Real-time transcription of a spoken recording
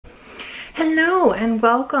Hello and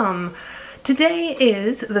welcome. Today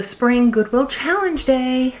is the Spring Goodwill Challenge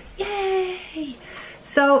Day. Yay!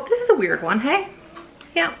 So this is a weird one, hey?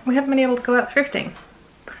 Yeah, we haven't been able to go out thrifting.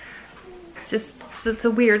 It's a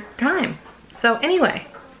weird time. So anyway,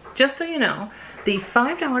 just so you know, the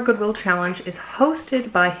 $5 Goodwill Challenge is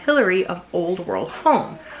hosted by Hilary of Old World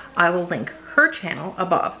Home. I will link her channel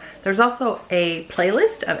above. There's also a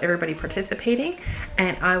playlist of everybody participating,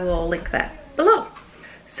 and I will link that below.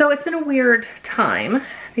 So it's been a weird time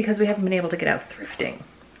because we haven't been able to get out thrifting.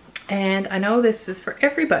 And I know this is for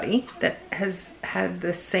everybody that has had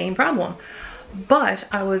the same problem. But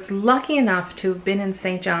I was lucky enough to have been in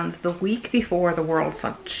St. John's the week before the world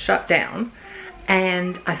shut down.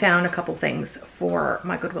 And I found a couple things for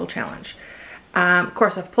my Goodwill Challenge. Of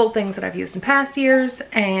course, I've pulled things that I've used in past years,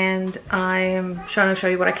 and I'm trying to show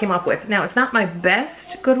you what I came up with. Now, it's not my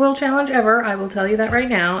best Goodwill Challenge ever, I will tell you that right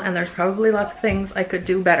now, and there's probably lots of things I could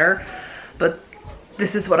do better, but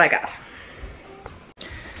this is what I got.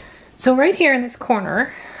 So right here in this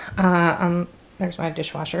corner, there's my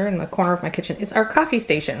dishwasher, in the corner of my kitchen is our coffee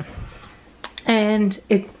station. And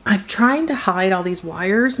I'm trying to hide all these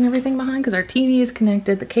wires and everything behind because our TV is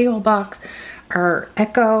connected, the cable box, our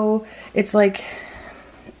Echo. It's like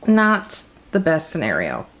not the best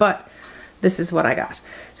scenario, but this is what I got.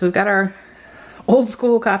 So we've got our old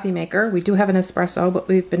school coffee maker. We do have an espresso, but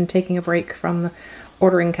we've been taking a break from the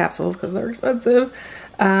ordering capsules because they're expensive.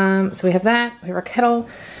 So we have that, we have our kettle.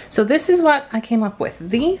 So this is what I came up with.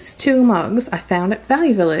 These two mugs I found at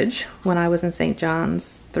Value Village when I was in St.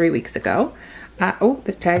 John's 3 weeks ago. Oh,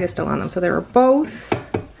 the tag is still on them. So they were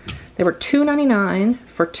 $2.99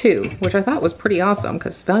 for two, which I thought was pretty awesome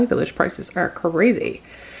because Value Village prices are crazy.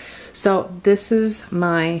 So this is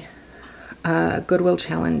my Goodwill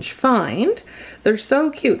Challenge find. They're so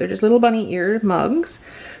cute. They're just little bunny ear mugs.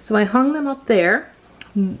 So I hung them up there.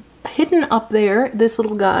 Hidden up there, this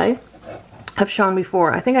little guy I've shown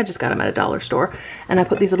before. I think I just got him at a dollar store, and I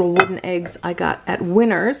put these little wooden eggs I got at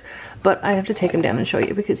Winners, but I have to take him down and show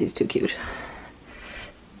you because he's too cute.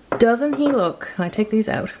 Doesn't he look, when I take these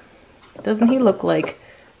out, doesn't he look like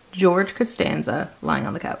George Costanza lying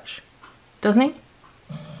on the couch? Doesn't he?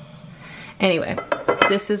 Anyway,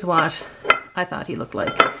 this is what I thought he looked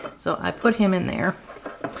like. So I put him in there,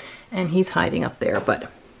 and he's hiding up there,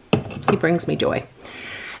 but he brings me joy.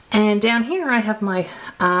 And down here I have my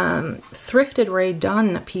thrifted Ray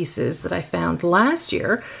Dunn pieces that I found last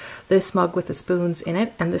year. This mug with the spoons in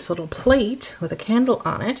it and this little plate with a candle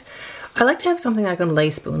on it. I like to have something I can lay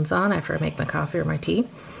spoons on after I make my coffee or my tea.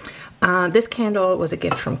 This candle was a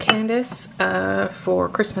gift from Candace for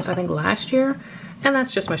Christmas, I think last year. And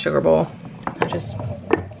that's just my sugar bowl. I just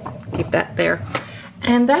keep that there.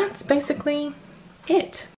 And that's basically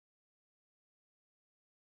it.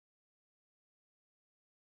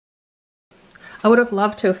 I would have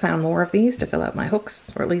loved to have found more of these to fill out my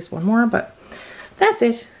hooks, or at least one more, but that's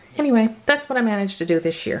it. Anyway, that's what I managed to do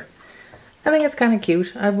this year. I think it's kind of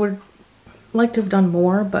cute. I would like to have done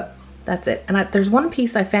more, but that's it. And there's one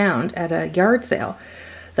piece I found at a yard sale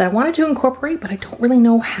that I wanted to incorporate, but I don't really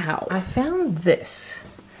know how. I found this,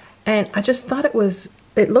 and I just thought it looks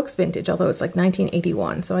vintage, although it's like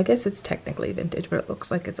 1981, so I guess it's technically vintage, but it looks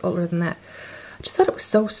like it's older than that. I just thought it was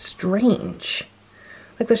so strange.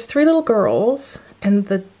 Like there's three little girls, and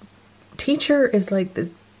the teacher is like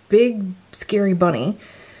this big scary bunny,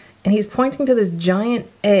 and he's pointing to this giant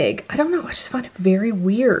egg. I don't know, I just find it very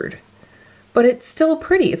weird, but it's still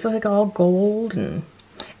pretty. It's like all gold, and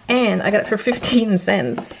I got it for 15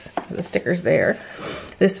 cents. The sticker's there.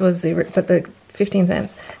 This was the 15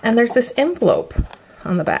 cents. And there's this envelope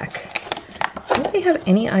on the back. Does anybody have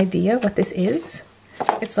any idea what this is?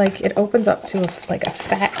 It's like it opens up to like a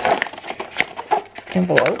fat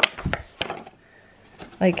envelope.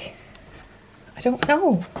 Like, I don't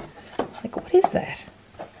know. Like, what is that?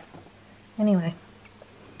 Anyway,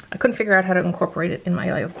 I couldn't figure out how to incorporate it in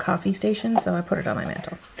my coffee station, so I put it on my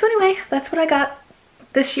mantle. So anyway, that's what I got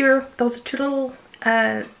this year. Those are two little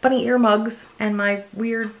bunny ear mugs and my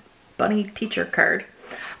weird bunny teacher card.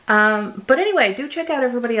 But anyway, do check out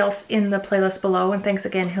everybody else in the playlist below, and thanks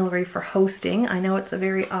again, Hilary, for hosting. I know it's a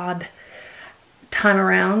very odd time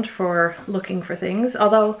around for looking for things,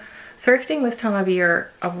 although thrifting this time of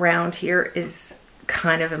year around here is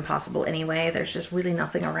kind of impossible anyway. There's just really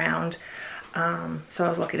nothing around. So I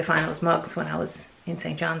was lucky to find those mugs when I was in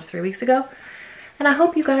St. John's 3 weeks ago. And I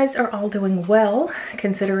hope you guys are all doing well,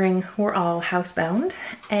 considering we're all housebound,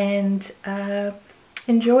 and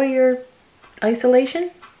enjoy your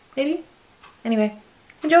isolation, maybe? Anyway,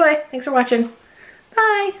 enjoy. Thanks for watching.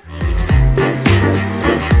 Bye.